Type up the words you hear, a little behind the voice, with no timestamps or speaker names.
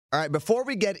All right, before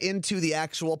we get into the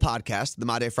actual podcast, the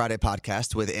My Day Friday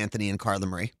podcast with Anthony and Carla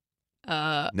Marie,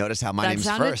 notice how my name's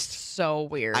That sounded first. so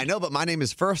weird. I know, but my name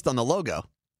is first on the logo.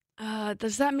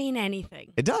 Does that mean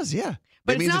anything? It does, yeah.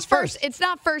 But it means not it's first. It's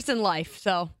not first in life,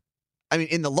 so. I mean,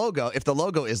 in the logo, if the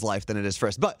logo is life, then it is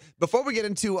first. But before we get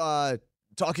into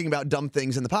talking about dumb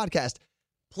things in the podcast,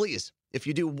 please, if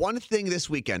you do one thing this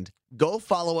weekend, go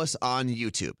follow us on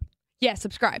YouTube. Yeah,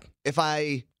 subscribe. If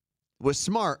I was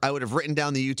smart, I would have written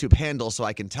down the YouTube handle so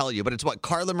I can tell you. But it's what?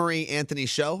 Carla Marie Anthony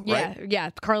Show, right? Yeah.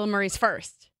 Carla Marie's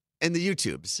first. And the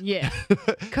YouTubes. Yeah.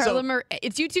 Marie.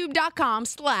 It's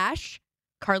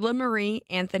youtube.com/Carla Marie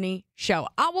Anthony Show.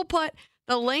 I will put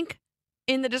the link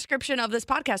in the description of this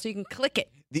podcast so you can click it.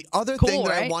 The other thing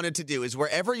that I right? wanted to do is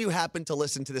wherever you happen to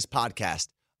listen to this podcast,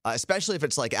 especially if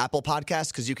it's like Apple Podcasts,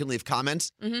 because you can leave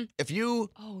comments. Mm-hmm. If you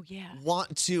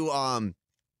want to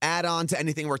add on to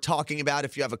anything we're talking about,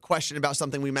 if you have a question about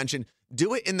something we mentioned,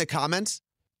 do it in the comments.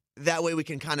 That way we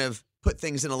can kind of put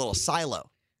things in a little silo,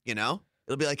 you know?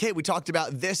 It'll be like, hey, we talked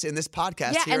about this in this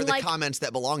podcast. Yeah, Here are and the comments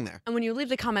that belong there. And when you leave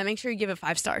the comment, make sure you give it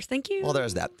 5 stars. Thank you. Well,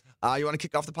 there's that. You want to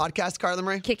kick off the podcast, Carla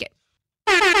Marie? Kick it.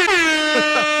 We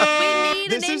need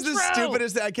This an is the intro.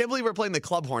 stupidest thing. I can't believe we're playing the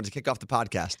club horn to kick off the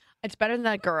podcast. It's better than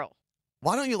that girl.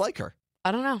 Why don't you like her?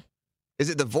 I don't know. Is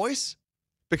it the voice?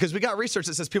 Because we got research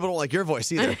that says people don't like your voice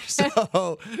either.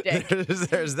 So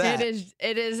there's that.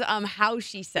 It is how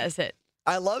she says it.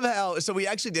 I love how, so we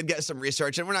actually did get some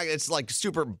research, and it's like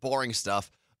super boring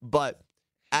stuff, but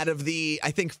out of the,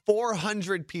 I think,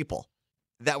 400 people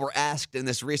that were asked in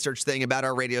this research thing about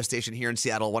our radio station here in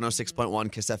Seattle,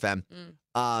 106.1 KISS FM,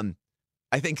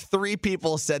 I think 3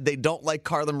 people said they don't like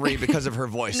Carla Marie because of her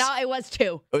voice. No, it was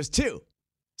 2. It was 2.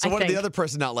 So what did the other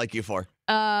person not like you for?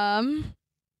 Oh,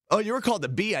 you were called a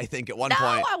B, I think, at one point.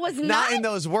 No, I was not. Not in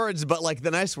those words, but like the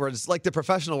nice words, like the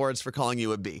professional words for calling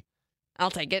you a B. I'll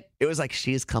take it. It was like,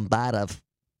 she's combative.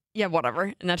 Yeah,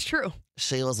 whatever. And that's true.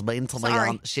 She was mean to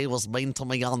Sorry. me. She was mean to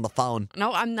me on the phone.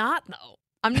 No, I'm not, though.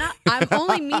 I'm not. I'm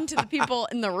only mean to the people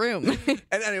in the room. And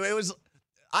anyway,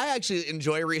 I actually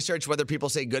enjoy research, whether people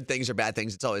say good things or bad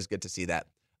things. It's always good to see that.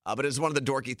 But it's one of the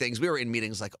dorky things. We were in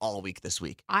meetings like all week this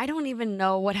week. I don't even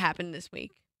know what happened this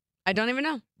week. I don't even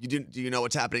know. Do you know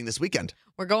what's happening this weekend?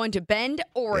 We're going to Bend,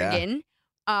 Oregon,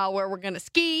 where we're going to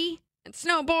ski and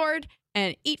snowboard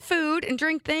and eat food and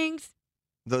drink things.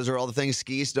 Those are all the things.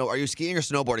 Ski, snow. Are you skiing or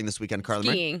snowboarding this weekend, Carla?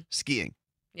 Skiing. Skiing.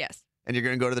 Yes. And you're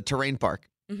going to go to the terrain park.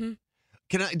 Mm-hmm.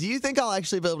 Do you think I'll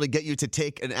actually be able to get you to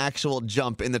take an actual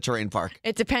jump in the terrain park?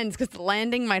 It depends, because the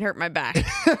landing might hurt my back.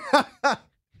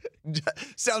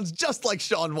 Sounds just like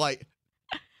Shaun White.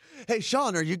 Hey,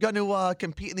 Shaun, are you going to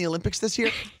compete in the Olympics this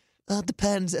year?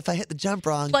 Depends. If I hit the jump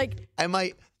wrong, I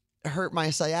might hurt my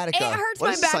sciatica. It hurts What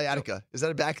my is back. Sciatica? Is that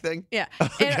a back thing? Yeah.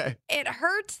 Okay. It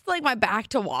hurts like my back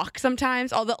to walk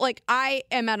sometimes. Although like I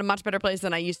am at a much better place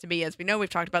than I used to be. As we know, we've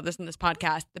talked about this in this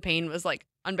podcast. The pain was like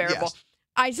unbearable. Yes.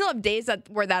 I still have days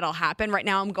where that'll happen. Right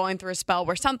now I'm going through a spell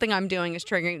where something I'm doing is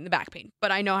triggering the back pain,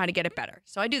 but I know how to get it better.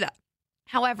 So I do that.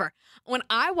 However, when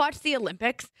I watch the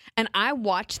Olympics and I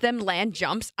watch them land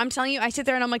jumps, I'm telling you, I sit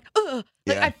there and I'm like, ugh.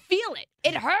 Like Yeah. I feel it.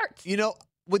 It hurts. You know,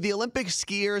 with the Olympic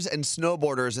skiers and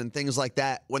snowboarders and things like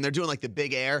that, when they're doing like the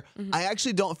big air, I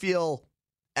actually don't feel,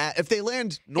 if they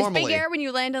land normally. It's big air when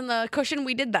you land on the cushion.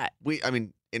 We did that.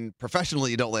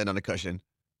 Professionally, you don't land on a cushion.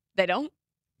 They don't?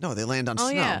 No, they land on Oh,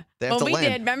 snow. yeah. They have Well, to we land.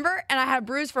 did, remember? And I had a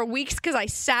bruise for weeks because I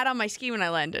sat on my ski when I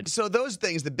landed. So those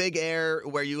things, the big air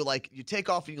where you take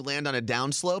off and you land on a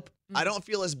downslope, I don't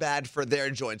feel as bad for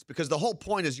their joints because the whole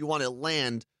point is you want to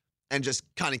land and just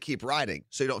kind of keep riding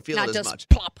so you don't feel Not it as just much.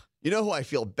 plop. You know who I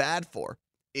feel bad for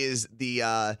is the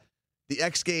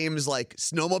X Games like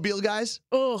snowmobile guys.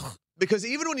 Ugh. Because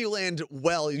even when you land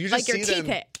well, you just Like your see teeth them.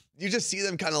 hit. You just see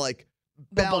them kind of like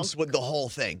The bounce bump. with the whole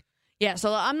thing. Yeah,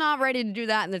 so I'm not ready to do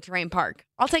that in the terrain park.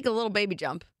 I'll take a little baby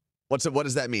jump. What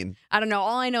does that mean? I don't know.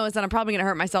 All I know is that I'm probably going to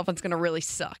hurt myself and it's going to really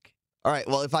suck. All right.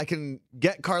 Well, if I can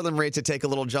get Carla Marie to take a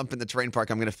little jump in the terrain park,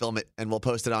 I'm going to film it and we'll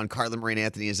post it on Carla Marie and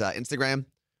Anthony's Instagram.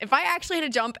 If I actually hit a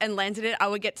jump and landed it, I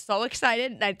would get so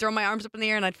excited and I'd throw my arms up in the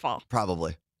air and I'd fall.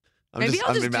 Probably. I'll just do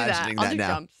that. imagining I'll that do now.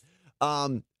 jumps.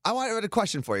 I have a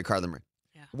question for you, Carla Marie.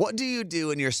 Yeah. What do you do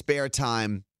in your spare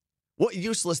time? What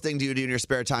useless thing do you do in your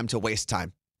spare time to waste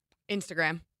time?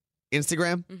 Instagram.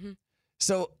 Instagram? Mhm.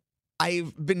 So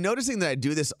I've been noticing that I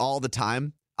do this all the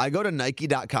time. I go to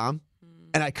Nike.com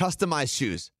and I customize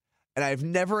shoes. And I've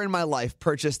never in my life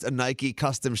purchased a Nike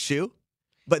custom shoe.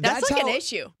 But That's like how, an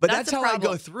issue. But That's that's a how I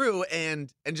problem. go through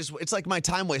and just it's like my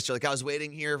time waster. Like I was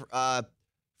waiting here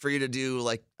for you to do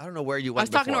like I don't know where you went. I was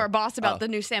talking to before. our boss about Oh. the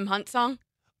new Sam Hunt song.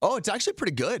 Oh, it's actually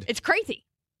pretty good. It's crazy.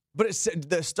 But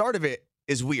the start of it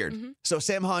is weird. Mhm. So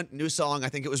Sam Hunt, new song, I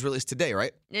think it was released today,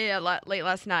 right? Yeah, late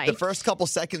last night. The first couple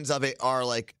seconds of it are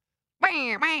like Wah,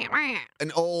 wah, wah.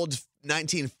 an old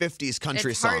 1950s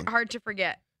country It's song. hard to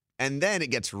forget. And then it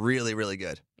gets really, really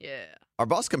good. Yeah. Our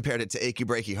boss compared it to Achy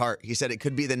Breaky Heart. He said it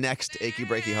could be the next Achy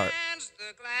Breaky Heart.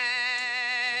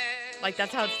 Like,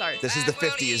 that's how it starts. This is the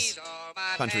 50s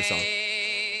country song.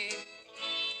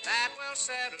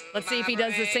 Let's see if he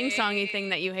does the sing-songy thing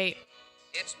that you hate.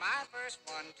 It's my first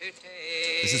one to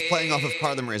take. This is playing off of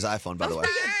Carla Marie's iPhone, by the way.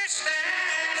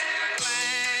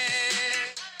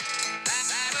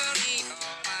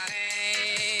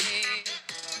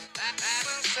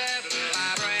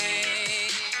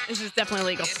 This is definitely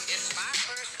legal.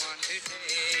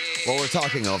 Well, we're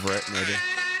talking over it, maybe.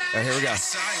 All right, here we go.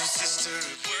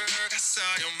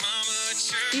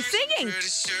 He's singing.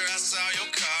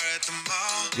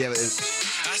 Yeah, but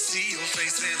I see your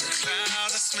face in the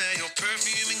clouds. I smell your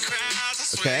perfume in crowds. I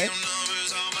swear Okay. your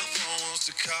numbers on my phone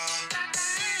to call.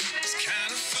 It's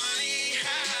kind of funny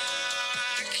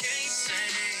how I can't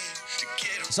seem to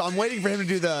get so I'm waiting for him to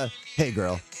do the, hey,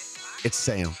 girl, it's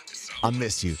Sam. I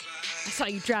miss you. I saw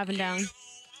you driving down.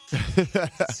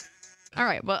 All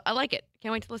right. Well, I like it.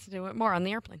 Can't wait to listen to it more on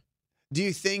the airplane. Do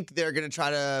you think they're going to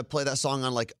try to play that song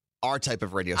on like our type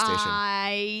of radio station?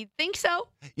 I think so.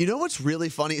 You know what's really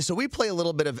funny? So we play a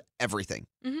little bit of everything,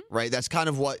 Mhm. right? That's kind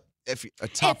of what, if a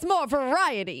top, It's more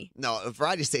variety. no, a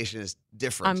variety station is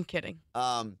different. I'm kidding.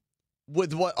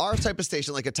 With what our type of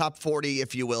station, like a top 40,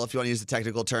 if you will, if you want to use the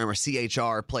technical term, or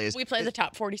CHR plays. We play the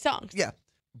top 40 songs Yeah.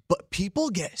 But people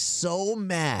get so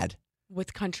mad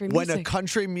with country when music.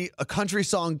 a country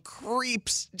song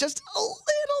creeps just a little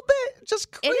bit, just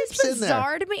It creeps is in there.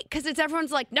 bizarre to me because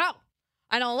everyone's like, no,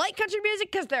 I don't like country music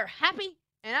because they're happy,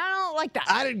 and I don't like that.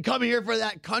 I didn't come here for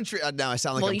that country. Now I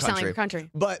sound like well, I'm you country. sound like country.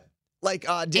 But like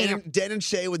Dan and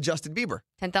Shay with Justin Bieber,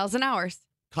 10,000 hours.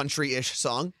 country-ish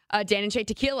song. Dan and Shay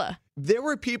Tequila. There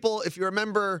were people, if you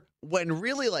remember, when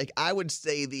really like I would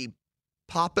say the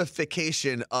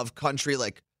popification of country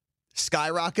like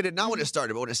skyrocketed. Not when it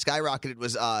started, but when it skyrocketed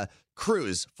was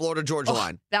Cruise, Florida Georgia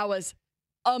Line. That was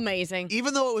amazing.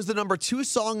 Even though it was the number 2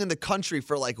 song in the country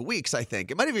for like weeks, I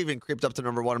think. It might have even creeped up to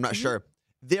number 1, I'm not sure.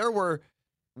 There were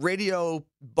radio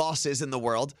bosses in the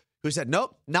world who said,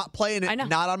 nope, not playing I it, know.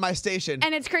 not on my station.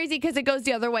 And it's crazy because it goes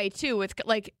the other way too. With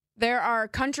like, there are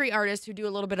country artists who do a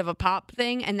little bit of a pop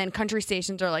thing, and then country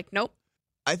stations are like, nope.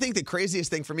 I think the craziest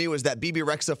thing for me was that BB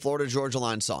Rexa Florida Georgia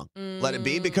Line song, Let It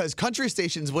Be, because country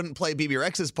stations wouldn't play BB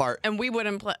Rexa's part. And we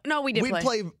wouldn't play. No, we did We'd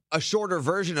play a shorter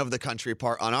version of the country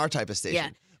part on our type of station.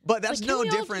 Yeah. But that's Like, no can we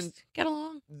all different just get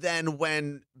along. than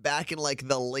when back in like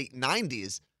the late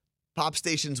 90s, pop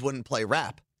stations wouldn't play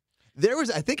rap. There was,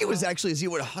 I think it was actually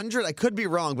Z100. I could be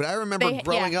wrong, but I remember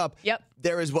growing up, Yep.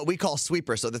 there is what we call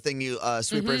sweeper. So the thing you,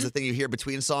 sweeper is the thing you hear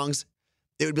between songs.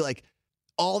 It would be like,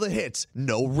 all the hits,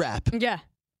 no rap. Yeah.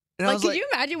 And I Like, was could like, you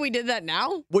imagine we did that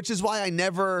now? which is why I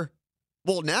never,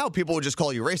 well, now people would just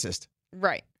call you racist.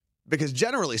 Right. Because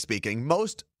generally speaking,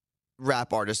 most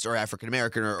rap artists are African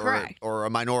American Correct. or a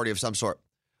minority of some sort.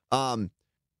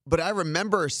 But I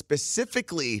remember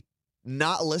specifically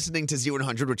not listening to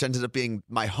Z100, which ended up being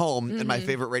my home and my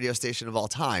favorite radio station of all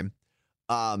time,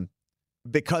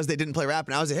 because they didn't play rap.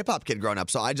 And I was a hip hop kid growing up.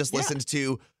 So I just listened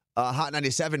to Hot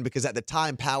 97 because at the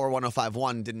time, Power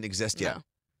 105.1 didn't exist yet. No.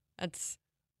 That's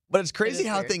But it's crazy is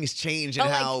how weird. things change and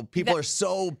But, like, how people that- are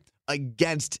so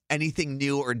against anything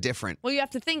new or different. well, you have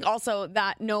to think also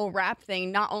that no rap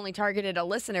thing not only targeted a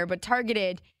listener, but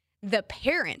targeted the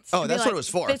parents. Oh, To be that's what like, it was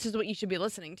for. This is what you should be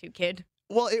listening to, kid.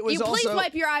 Well, it was You please also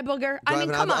wipe your eye booger. I mean,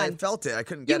 driving come out, on. I felt it. I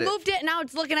couldn't You get it. moved it, now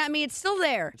it's looking at me. It's still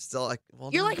there. It's still like, well,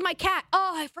 You're no. like my cat.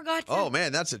 Oh, I forgot to. Oh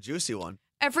man, that's a juicy one.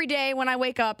 Every day when I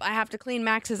wake up, I have to clean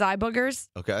Max's eye boogers.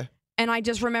 Okay. And I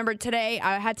just remembered today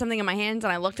I had something in my hands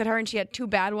and I looked at her and she had 2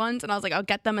 bad ones. And I was like, I'll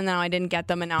get them. And then I didn't get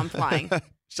them. And now I'm flying.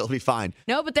 She'll be fine.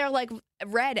 No, but they're like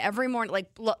red every morning, like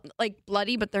like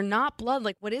bloody, but they're not blood.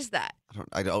 Like, what is that?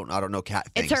 I don't know cat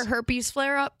things. It's her herpes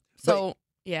flare up. So,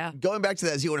 yeah. Going back to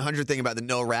that Z100 thing about the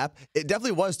no rap, it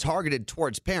definitely was targeted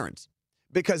towards parents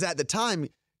because at the time,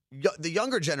 the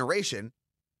younger generation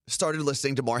started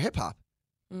listening to more hip hop.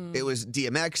 It was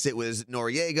DMX, it was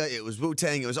Noriega, it was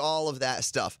Wu-Tang, it was all of that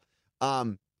stuff.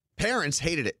 Parents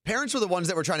hated it. Parents were the ones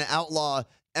that were trying to outlaw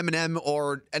Eminem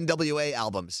or NWA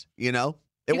albums, you know?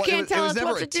 It can't tell was us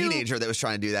never what a to do. teenager that was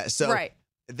trying to do that. So Right.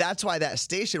 that's why that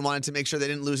station wanted to make sure they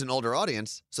didn't lose an older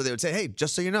audience. So they would say, hey,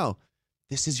 just so you know,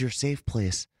 this is your safe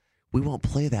place. We won't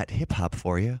play that hip hop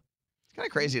for you. It's kind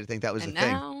of crazy to think that was And the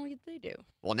thing. now they do.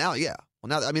 Well, now, yeah. Well,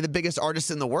 now, I mean, the biggest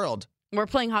artists in the world. We're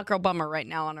playing Hot Girl Bummer right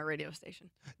now on our radio station.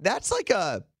 That's like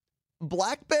a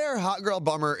Black Bear Hot Girl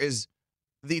Bummer is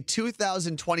the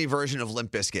 2020 version of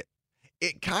Limp Bizkit.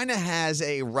 It kind of has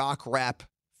a rock rap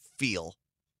feel.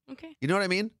 Okay. You know what I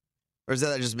mean? Or is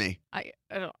that just me? I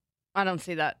don't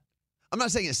see that. I'm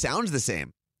not saying it sounds the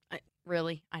same.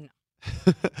 Really? I know.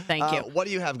 Thank you. What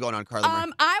do you have going on, Carla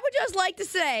Marie? I would just like to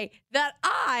say that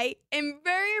I am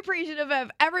very appreciative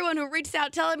of everyone who reached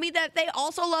out telling me that they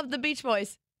also love the Beach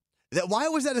Boys. Why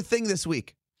was that a thing this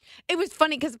week? It was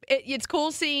funny because it's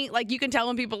cool seeing, like, you can tell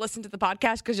when people listen to the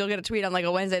podcast because you'll get a tweet on, like,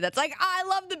 a Wednesday that's like, I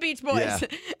love the Beach Boys. Yeah.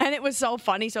 And it was so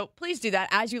funny. So please do that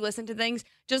as you listen to things.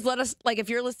 Just let us, like, if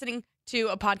you're listening to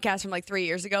a podcast from, like, 3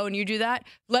 years ago and you do that,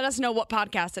 let us know what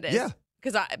podcast it is. Yeah.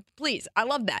 Because I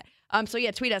love that. So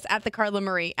yeah, tweet us at the Carla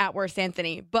Marie, at Worst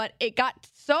Anthony. But it got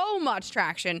so much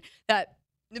traction that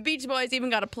the Beach Boys even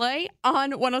got a play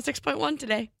on 106.1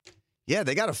 today. Yeah,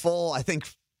 they got a full, I think,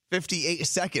 58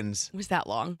 seconds Was that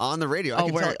long? on the radio.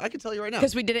 I can tell you right now.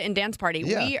 Because we did it in Dance Party.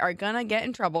 Yeah. We are going to get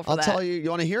in trouble for I'll that. tell you. You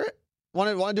want to hear it? Want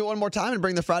to do it one more time and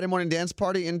bring the Friday morning dance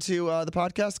party into the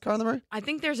podcast, Carla Marie? I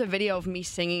think there's a video of me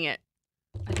singing it.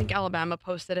 I think Alabama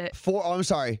posted it.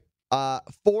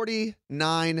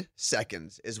 49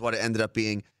 seconds is what it ended up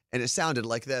being, and it sounded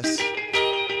like this.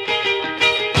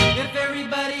 If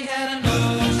everybody had an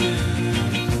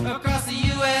ocean across the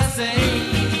USA,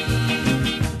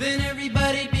 then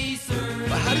everybody'd be served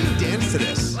But how do you dance to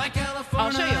this? like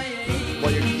California. I'll show you.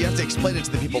 Well, you have to explain it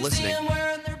to the people listening.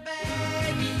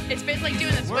 It's basically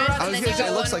doing the twist. I was going to say,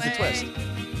 it looks like the twist.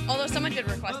 Although someone did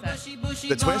request that.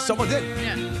 The twist? Someone did.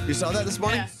 Yeah. You saw that this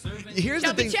morning? Here's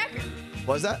Chubby the thing. Checker.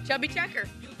 What was that? Chubby Checker.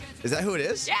 Is that who it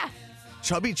is? Yeah.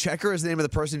 Chubby Checker is the name of the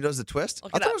person who does the twist?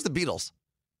 Look I it thought up. it was the Beatles.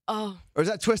 Oh. Or is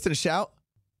that Twist and Shout?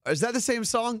 Or is that the same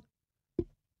song?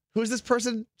 Who's this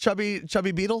person? Chubby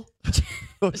Beetle?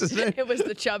 What's his name? It was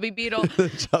the Chubby Beetle.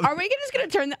 Chubby- Are we just going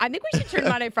to turn? I think we should turn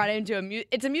Monday Friday into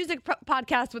it's a music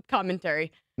podcast with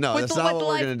commentary. No, With that's the- not with what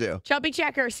the we're going to do. Chubby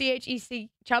Checker, CHEC,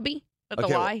 Chubby with the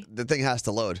well, Y. the thing has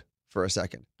to load for a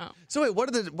second. Oh. So wait,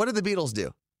 what did the Beatles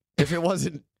do? If it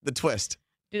wasn't the twist.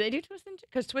 Do they do Twist and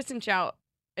because Twist and Shout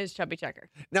is Chubby Checker?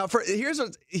 Now, here's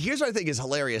what I think is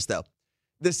hilarious though.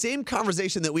 The same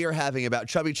conversation that we are having about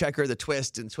Chubby Checker, the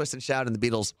twist, and Twist and Shout and the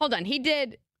Beatles. Hold on, he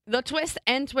did the Twist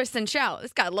and Twist and Shout.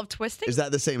 This guy loved twisting. Is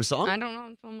that the same song? I don't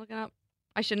know. I'm looking up.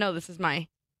 I should know. This is my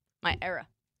era.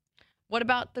 What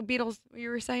about the Beatles?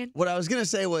 You were saying? What I was going to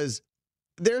say was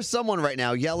there's someone right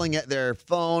now yelling at their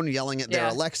phone, yelling at their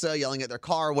Yeah. Alexa, yelling at their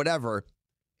car, whatever,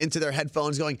 into their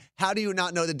headphones going, how do you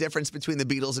not know the difference between the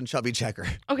Beatles and Chubby Checker?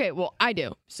 Okay, well I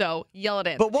do. So yell at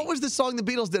it. But what was the song the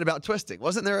Beatles did about twisting?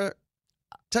 Wasn't there a...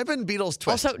 Type in Beatles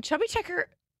twist. Also, Chubby Checker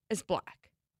is black.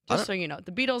 I Just so you know,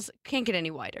 the Beatles can't get any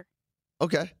whiter.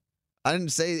 Okay. I didn't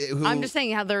say who... I'm just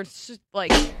saying how they're just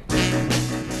like.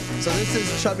 So this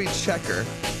is Chubby Checker,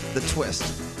 the twist.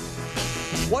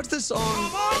 What's the song?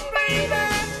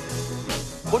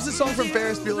 What's the song from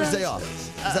Ferris Bueller's Day Off?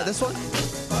 Is that this one?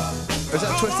 Or is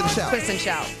that Twist and Shout? Twist and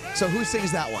Shout. So who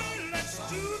sings that one?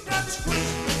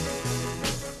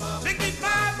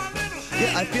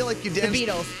 Yeah, I feel like you The danced.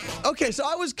 Beatles. Okay, so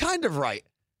I was kind of right.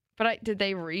 But did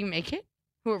they remake it?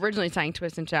 Who originally sang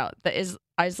Twist and Shout?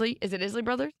 Isley? Is it Isley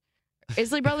Brothers?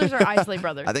 Isley Brothers or Isley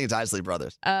Brothers? I think it's Isley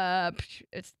Brothers.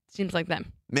 It seems like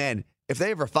them. Man, if they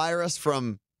ever fire us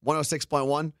from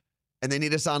 106.1 and they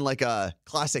need us on like a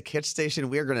classic hit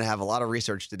station, we're going to have a lot of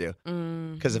research to do.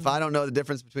 Because if I don't know the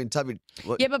difference between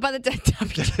Yeah, but by the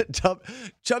time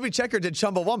Chubby Checker did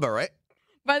Chumbawamba, right?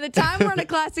 by the time we're on a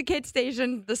classic hit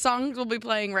station, the songs we'll be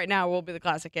playing right now will be the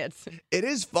classic hits. It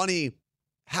is funny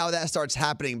how that starts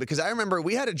happening because I remember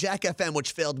we had a Jack FM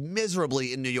which failed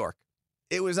miserably in New York.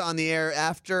 It was on the air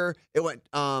after it went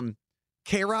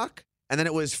K-Rock, and then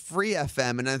it was Free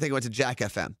FM, and then I think it went to Jack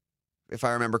FM, if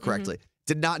I remember correctly.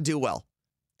 Did not do well.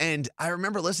 And I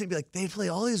remember listening, be like, they play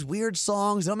all these weird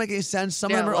songs. They don't make any sense.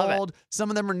 Some of them love are it. old. Some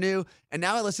of them are new. And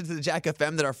now I listen to the Jack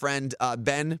FM that our friend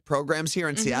Ben programs here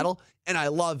in Seattle, and I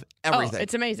love everything. Oh,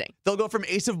 it's amazing. They'll go from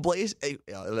Ace of Base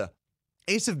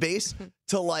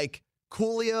to like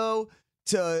Coolio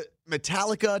to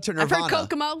Metallica to I've Nirvana. heard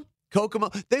Kokomo. Kokomo.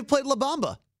 They played La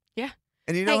Bamba. Yeah.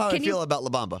 And you know Hey, how I can you- feel about La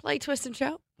Bamba. Play Twist and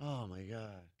Shout. Oh my God.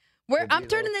 I'm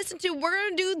turning this into, we're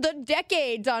going to do the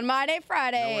decades on My Day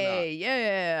Friday.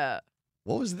 Yeah.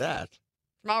 What was that?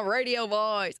 My radio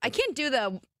voice. I can't do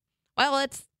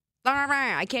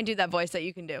I can't do that voice that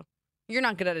you can do. You're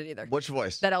not good at it either. Which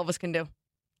voice? That Elvis can do.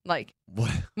 Like, What?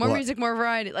 more What? music, more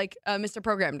variety. Like Mr.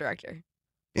 Program Director.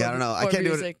 Yeah, I don't know. I More can't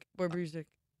do it. music, more music.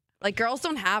 Like, girls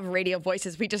don't have radio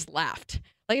voices. We just laughed.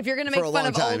 Like, if you're going to make For a fun long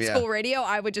of time, old yeah. school radio,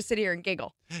 I would just sit here and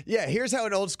giggle. Yeah, here's how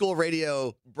an old school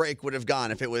radio break would have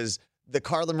gone if it was the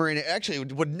Carla Marie. Actually,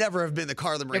 it would never have been the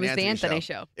Carla Marie. It was Anthony the Anthony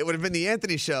show. It would have been the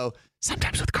Anthony show.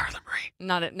 Sometimes with Carla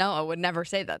Marie. No, I would never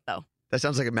say that though. That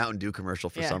sounds like a Mountain Dew commercial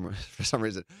for Yeah. some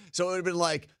reason. So it would have been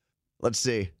like, let's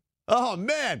see. Oh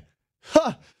man,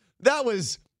 huh, that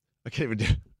was. I can't even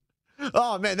do.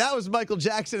 Oh man, that was Michael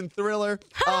Jackson Thriller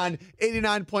on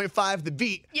 89.5 The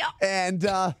Beat. Yep. And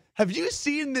have you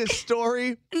seen this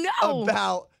story No.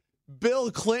 about Bill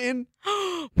Clinton?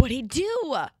 What'd he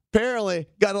do? Apparently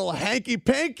got a little hanky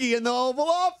panky in the Oval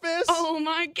Office. Oh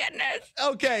my goodness.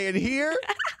 Okay, and here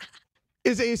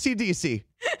is AC/DC.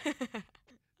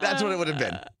 That's what it would have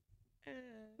been.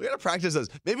 We gotta practice those.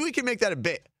 Maybe we can make that a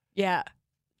bit Yeah,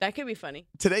 that could be funny.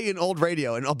 today in old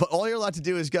radio, but all you're allowed to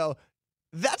do is go,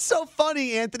 "That's so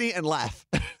funny, Anthony," and laugh.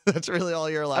 That's really all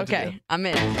you're allowed to do. Okay, I'm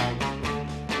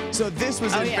in. So this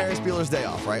was Oh, in yeah. Ferris Bueller's Day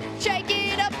Off, right? Shake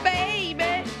it up, baby.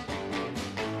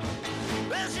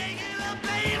 Well, shake it up,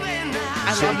 baby, now.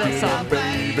 I love this song.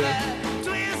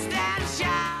 Twist and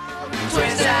shout.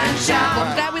 Twist and shout. Well,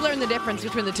 I'm glad we learned the difference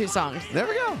between the two songs. There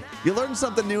we go. You learn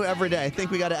something new every day. I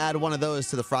think we got to add one of those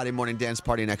to the Friday morning dance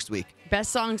party next week.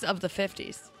 Best songs of the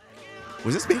 50s.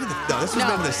 Was this made in the? No, this was No,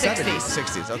 made in the 60s.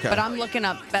 60s. Okay. But I'm looking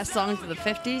up best songs of the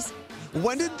 50s.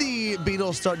 When did the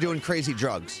Beatles start doing crazy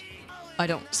drugs? I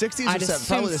don't. 60s I'd or 70s? assume-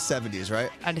 Probably the 70s, right?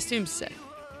 I'd assume so.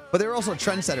 But they were also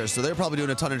trendsetters, so they're probably doing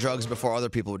a ton of drugs before other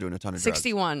people were doing a ton of drugs.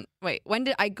 61. Wait, when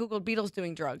did I Googled Beatles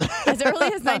doing drugs? As early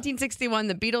as 1961,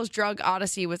 the Beatles drug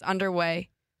odyssey was underway.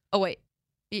 Oh, wait.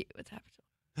 What's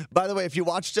happening? By the way, if you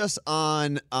watched us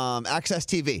on Access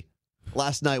TV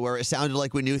last night where it sounded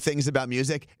like we knew things about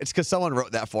music, it's because someone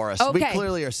wrote that for us. We Okay.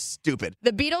 clearly are stupid.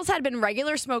 The Beatles had been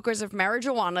regular smokers of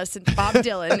marijuana since Bob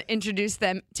Dylan introduced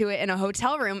them to it in a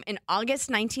hotel room in August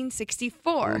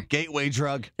 1964. Gateway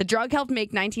drug. The drug helped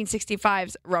make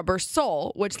 1965's Rubber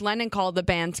Soul, which Lennon called the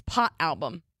band's Pot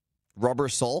album. Rubber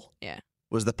Soul Yeah.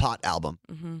 was the Pot album.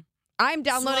 I'm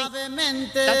downloading.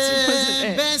 Suavemente, That's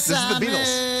it. This is the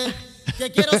Beatles. que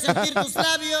quiero sentir tus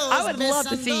labios I would love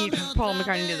to see besándome Paul otra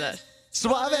McCartney do vez. this.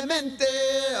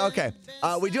 Suavemente. Okay.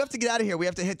 We do have to get out of here. We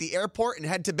have to hit the airport and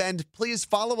head to Bend. Please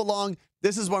follow along.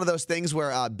 This is one of those things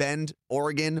where Bend,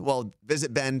 Oregon, well,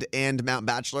 Visit Bend and Mount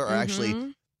Bachelor are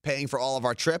actually paying for all of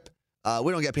our trip.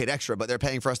 We don't get paid extra, but they're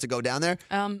paying for us to go down there.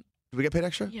 Do we get paid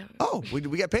extra? Yeah. Oh, we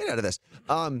get paid out of this.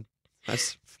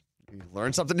 That's you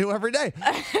learn something new every day.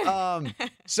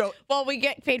 So Well, we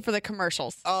get paid for the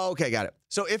commercials. oh, okay, got it.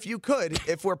 So if you could,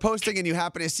 if we're posting and you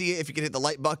happen to see it, if you could hit the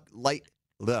like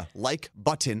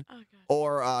button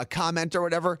or comment or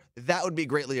whatever, that would be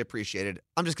greatly appreciated.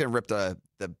 I'm just gonna rip the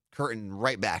curtain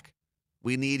right back.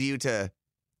 We need you to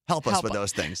help us Help with us.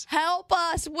 those things. Help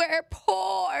us, we're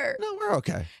poor. No, we're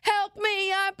okay. Help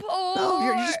me, I'm poor. No,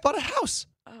 you just bought a house.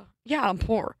 Oh, yeah, I'm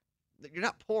poor. You're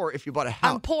not poor if you bought a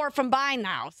house. I'm poor from buying the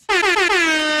house.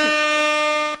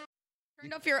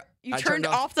 You I turned turned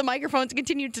off the microphone to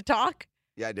continue to talk?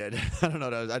 Yeah, I did. I don't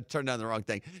know. I turned down the wrong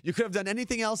thing. You could have done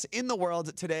anything else in the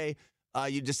world today.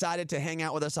 You decided to hang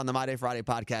out with us on the My Day Friday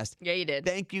podcast. Yeah, you did.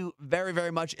 Thank you very,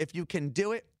 very much. If you can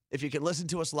do it, if you can listen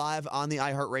to us live on the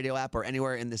iHeartRadio app or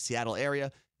anywhere in the Seattle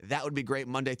area, that would be great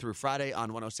Monday through Friday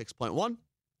on 106.1.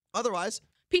 Otherwise,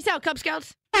 Peace out, Cub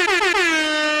Scouts.